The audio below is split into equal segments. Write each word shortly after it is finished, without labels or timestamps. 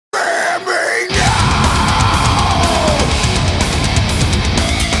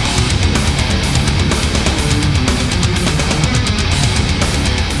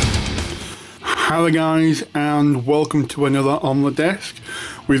Hello guys, and welcome to another On the Desk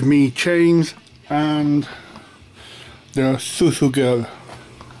with me, Chains, and the Susu Girl.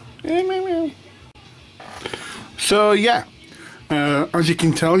 So yeah, as you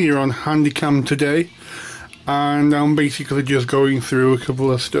can tell, you're on Handycam today, and I'm basically just going through a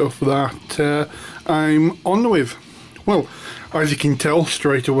couple of stuff that I'm on with. Well, as you can tell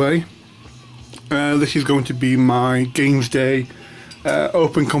straight away, this is going to be my Games Day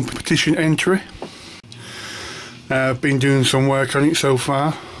open competition entry. I've been doing some work on it so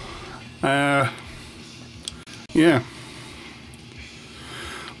far. Yeah.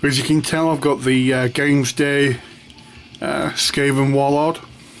 As you can tell, I've got the Games Day Skaven Warlord.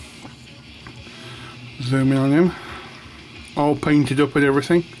 Zoom in on him. All painted up and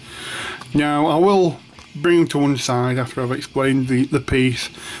everything. Now, I will bring him to one side after I've explained the piece,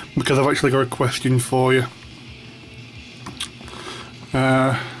 because I've actually got a question for you.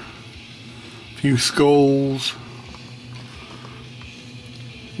 A few skulls.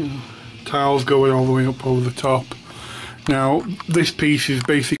 Tiles going all the way up over the top. Now, this piece is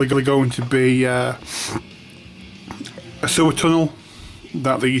basically going to be a sewer tunnel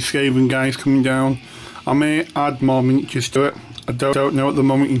that the Skaven guy's coming down. I may add more miniatures to it. I don't know at the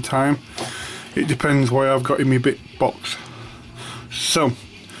moment in time. It depends where I've got in my bit box. So,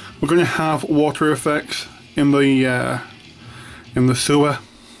 we're going to have water effects in the sewer,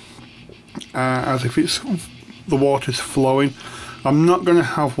 as if it's the water's flowing. I'm not going to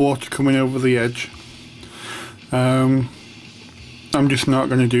have water coming over the edge. I'm just not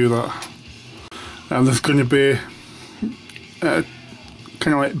going to do that. And there's going to be kind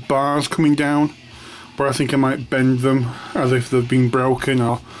of like bars coming down, but I think I might bend them as if they've been broken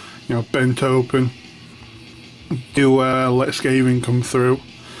or, you know, bent open to let Skaven come through.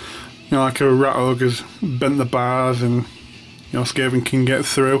 You know, like a rat ogre's bent the bars and, you know, Skaven can get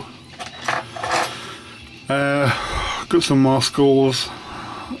through. Got some more skulls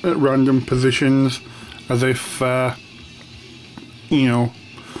at random positions, as if you know,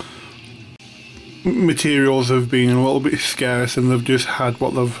 materials have been a little bit scarce and they've just had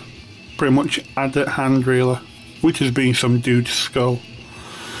what they've pretty much had at hand, really, which has been some dude's skull.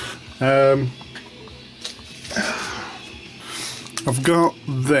 I've got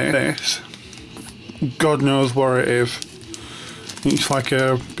this. God knows where it is. It's like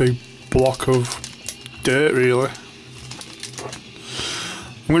a big block of dirt, really.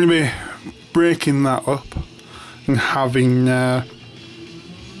 I'm going to be breaking that up and having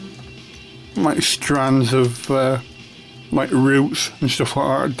like strands of like roots and stuff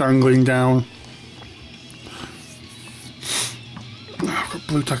like that dangling down. I've got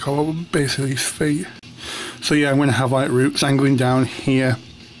blue tack all over the base of these feet. So yeah, I'm going to have like roots dangling down here.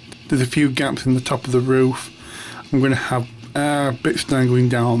 There's a few gaps in the top of the roof. I'm going to have bits dangling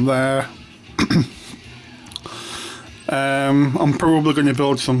down there. I'm probably going to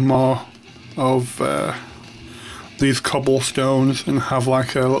build some more of these cobblestones and have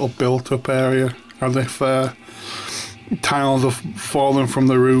like a little built-up area, as if tiles have fallen from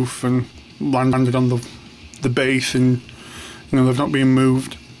the roof and landed on the base, and you know, they've not been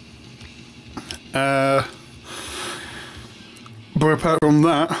moved. But apart from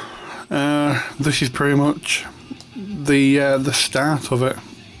that, this is pretty much the start of it.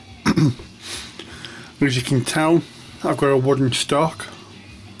 As you can tell, I've got a wooden stock.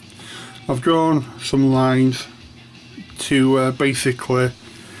 I've drawn some lines to basically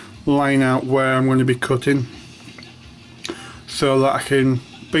line out where I'm going to be cutting, so that I can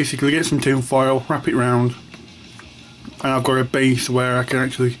basically get some tin foil, wrap it round, and I've got a base where I can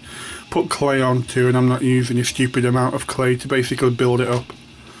actually put clay onto, and I'm not using a stupid amount of clay to basically build it up.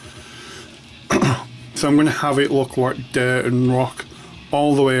 So I'm going to have it look like dirt and rock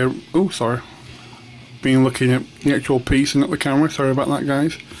all the way. Oh, sorry. Been looking at the actual piece and not the camera, sorry about that,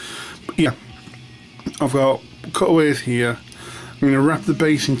 guys. But yeah, I've got cutaways here. I'm going to wrap the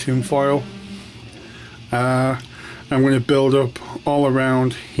base in tin foil. I'm going to build up all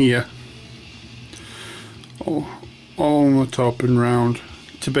around here, all on the top and round,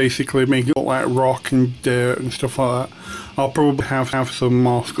 to basically make it look like rock and dirt and stuff like that. I'll probably have some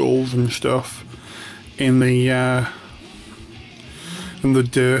more skulls and stuff in the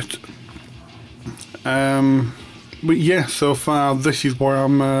dirt. But yeah, so far this is where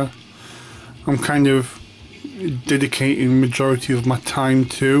I'm kind of dedicating majority of my time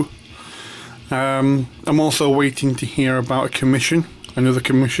to. I'm also waiting to hear about a commission, another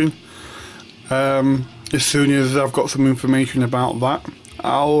commission. As soon as I've got some information about that,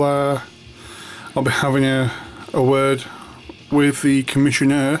 I'll be having a word with the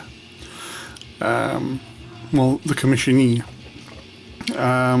commissioner, well, the commissionee,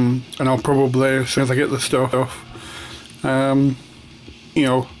 and I'll probably, as soon as I get the stuff, you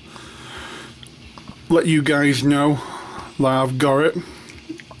know, let you guys know that I've got it,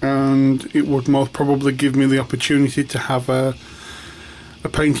 and it would most probably give me the opportunity to have a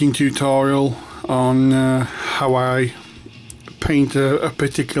painting tutorial on how I paint a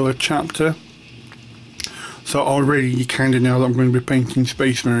particular chapter. So already you kind of know that I'm going to be painting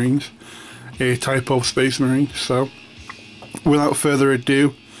Space Marines, a type of Space Marine. So without further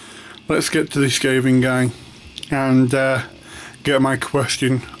ado, let's get to this Skaven guy and get my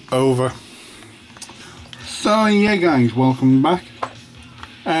question over. So yeah guys, welcome back.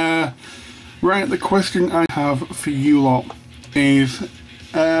 Right, the question I have for you lot is,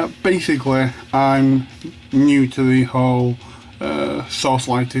 basically I'm new to the whole source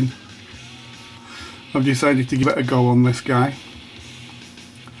lighting. I've decided to give it a go on this guy.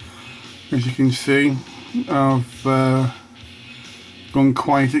 As you can see, I've gone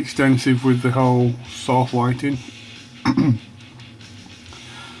quite extensive with the whole source lighting.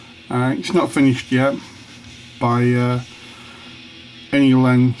 It's not finished yet by any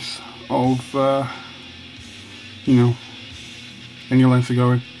length of you know, any length of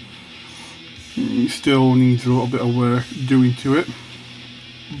going. It still needs a little bit of work doing to it,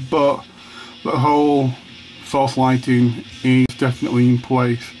 but the whole source lighting is definitely in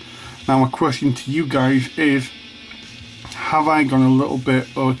place. Now my question to you guys is, have I gone a little bit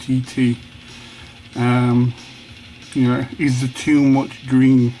OTT? You know, is there too much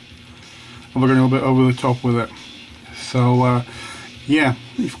green? Have I gone a little bit over the top with it? So yeah,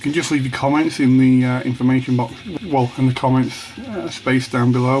 if you can just leave your comments in the information box, well, in the comments space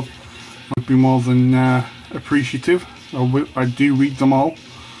down below, I'd be more than appreciative. I do read them all.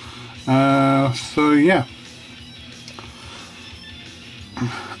 So yeah,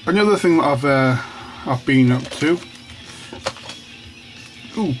 another thing that I've been up to.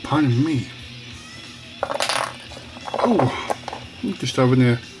 Oh, pardon me. Oh, just having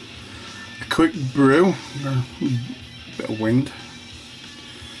a quick brew. Bit of wind.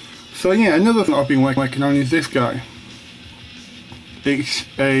 So yeah, another thing I've been working on is this guy. It's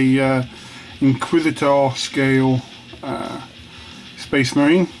a Inquisitor scale Space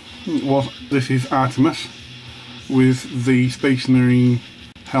Marine. Well, this is Artemis with the Space Marine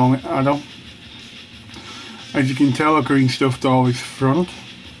helmet add-on. As you can tell, I've green stuffed all his front.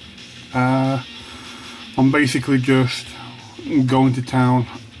 I'm basically just going to town.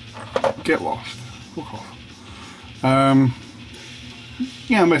 Get lost. Fuck off.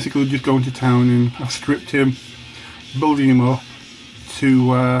 Yeah, I'm basically just going to town and I've stripped him, building him up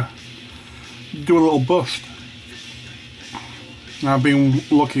to do a little bust. I've been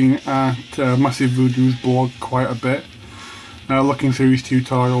looking at Massive Voodoo's blog quite a bit, looking through his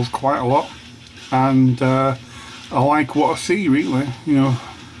tutorials quite a lot, and I like what I see, really. You know,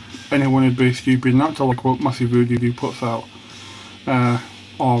 anyone would be stupid not to like what Massive Voodoo puts out,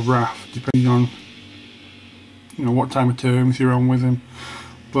 or Wrath, depending on, you know, what time of terms you're on with him.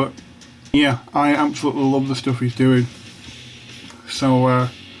 But yeah, I absolutely love the stuff he's doing. So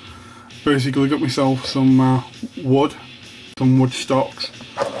basically got myself some wood, some wood stocks,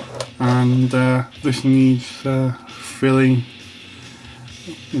 and this needs filling,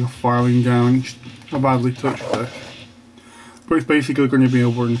 you know, filing down. I've hardly touched this, but it's basically going to be a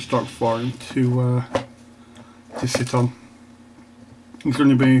wooden stock for him to sit on. It's going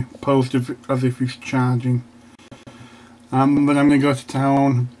to be posed as if he's charging. But I'm going to go to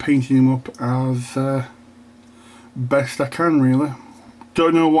town painting him up as best I can, really.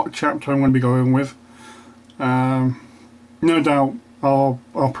 Don't know what chapter I'm going to be going with. No doubt I'll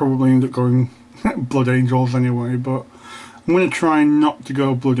probably end up going Blood Angels anyway, but I'm going to try not to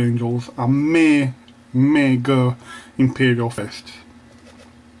go Blood Angels. I may go Imperial Fists.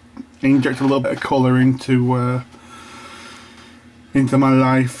 Inject a little bit of colour into my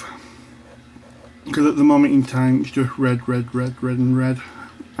life. Because at the moment in time it's just red and red,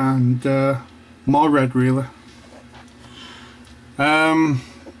 and more red, really.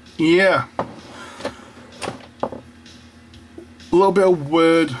 Yeah, a little bit of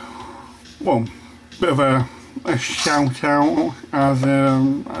word, well, bit of a shout out, as I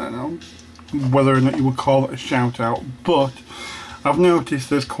don't know whether or not you would call it a shout out, but I've noticed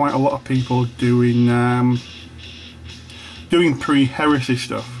there's quite a lot of people doing pre-heresy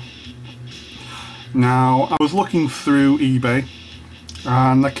stuff. Now, I was looking through eBay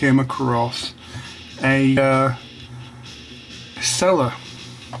and I came across a seller.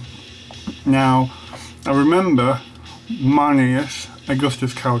 Now, I remember Marneus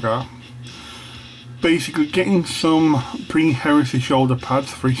Augustus Calgar basically getting some pre-heresy shoulder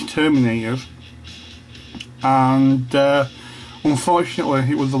pads for his Terminators, and Unfortunately,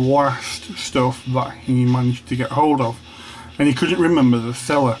 it was the last stuff that he managed to get hold of, and he couldn't remember the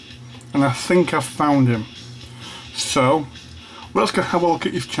seller, and I think I've found him. So let's go have a look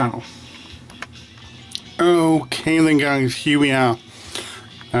at his channel. Okay then guys, here we are.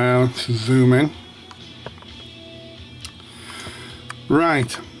 Let's zoom in.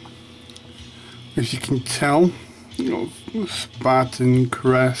 Right, as you can tell, Spartan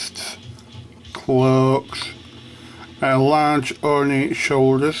crests, cloaks, large ornate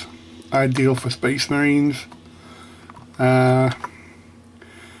shoulders, ideal for Space Marines. As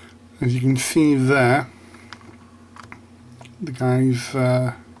you can see there, the guy's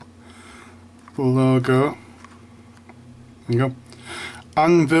logo. There you go.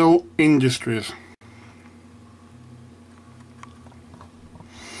 Anvil Industries.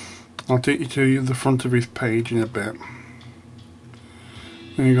 I'll take you to the front of his page in a bit.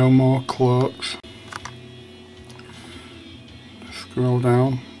 There you go, more cloaks. Scroll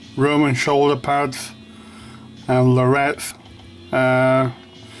down. Roman shoulder pads and larettes,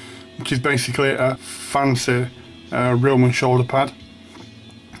 which is basically a fancy Roman shoulder pad.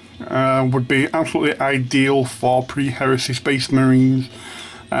 Would be absolutely ideal for pre-heresy Space Marines,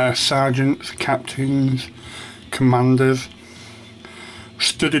 sergeants, captains, commanders.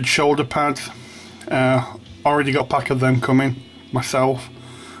 Studded shoulder pads, already got a pack of them coming myself.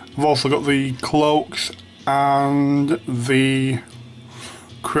 I've also got the cloaks and the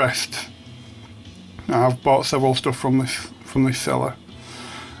crest. I've bought several stuff from this seller.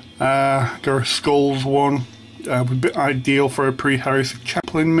 Got a skulls one, would be ideal for a pre-heresy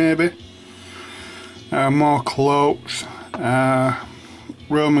chaplain maybe. More cloaks,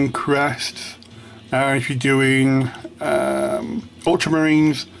 Roman crests. If you're doing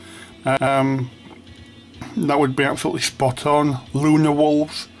Ultramarines, that would be absolutely spot on. Lunar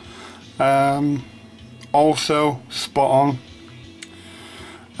Wolves, also spot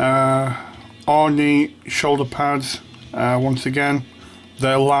on. Ornate shoulder pads, once again,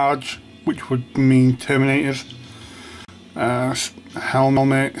 they're large, which would mean Terminators.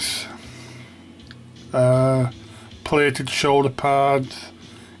 Helmets, plated shoulder pads.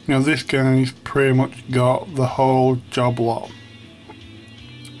 You know, this guy's pretty much got the whole job lot.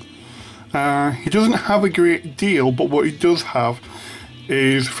 He doesn't have a great deal, but what he does have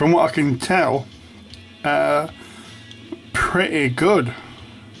is, from what I can tell, pretty good.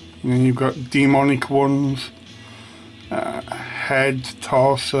 You know, you've got demonic ones, heads,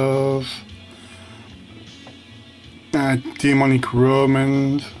 torsos, demonic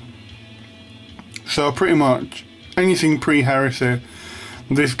Romans. So pretty much anything pre-heresy,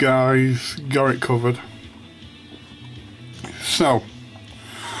 this guy's got it covered. So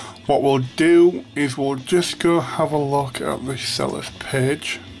what we'll do is we'll just go have a look at the seller's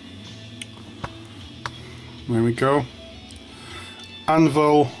page. There we go.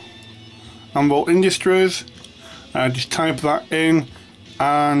 Anvil Industries. Just type that in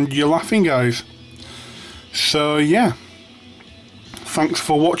and you're laughing, guys. So yeah, thanks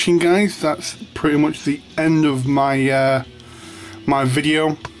for watching, guys. That's pretty much the end of my my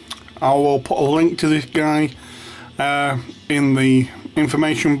video. I will put a link to this guy in the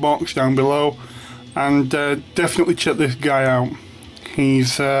information box down below, and definitely check this guy out.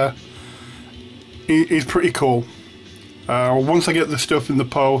 He's pretty cool. Once I get the stuff in the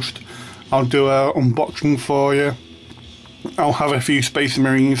post, I'll do an unboxing for you. I'll have a few Space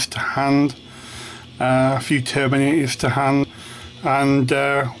Marines to hand, a few Terminators to hand, and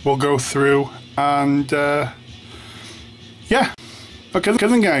we'll go through and yeah. Okay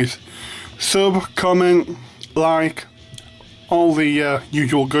then guys, sub, comment, like, all the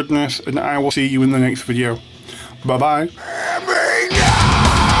usual goodness, and I will see you in the next video. Bye bye.